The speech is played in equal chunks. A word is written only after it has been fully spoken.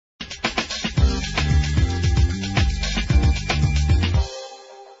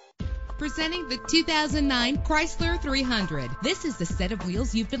Presenting the 2009 Chrysler 300. This is the set of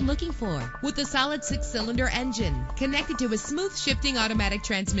wheels you've been looking for, with a solid 6-cylinder engine connected to a smooth shifting automatic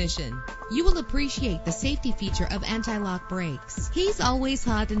transmission. You will appreciate the safety feature of anti-lock brakes. He's always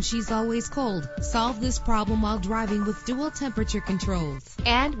hot and she's always cold. Solve this problem while driving with dual temperature controls.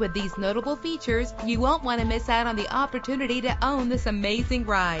 And with these notable features, you won't want to miss out on the opportunity to own this amazing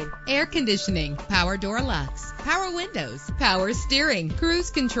ride. Air conditioning, power door locks, power windows, power steering, cruise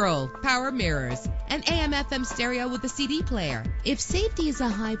control, power mirrors, an AM/FM stereo with a CD player. If safety is a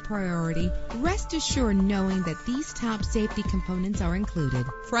high priority, rest assured knowing that these top safety components are included: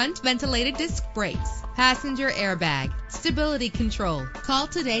 front ventilated disc brakes, passenger airbag, stability control. Call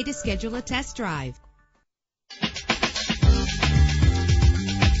today to schedule a test drive.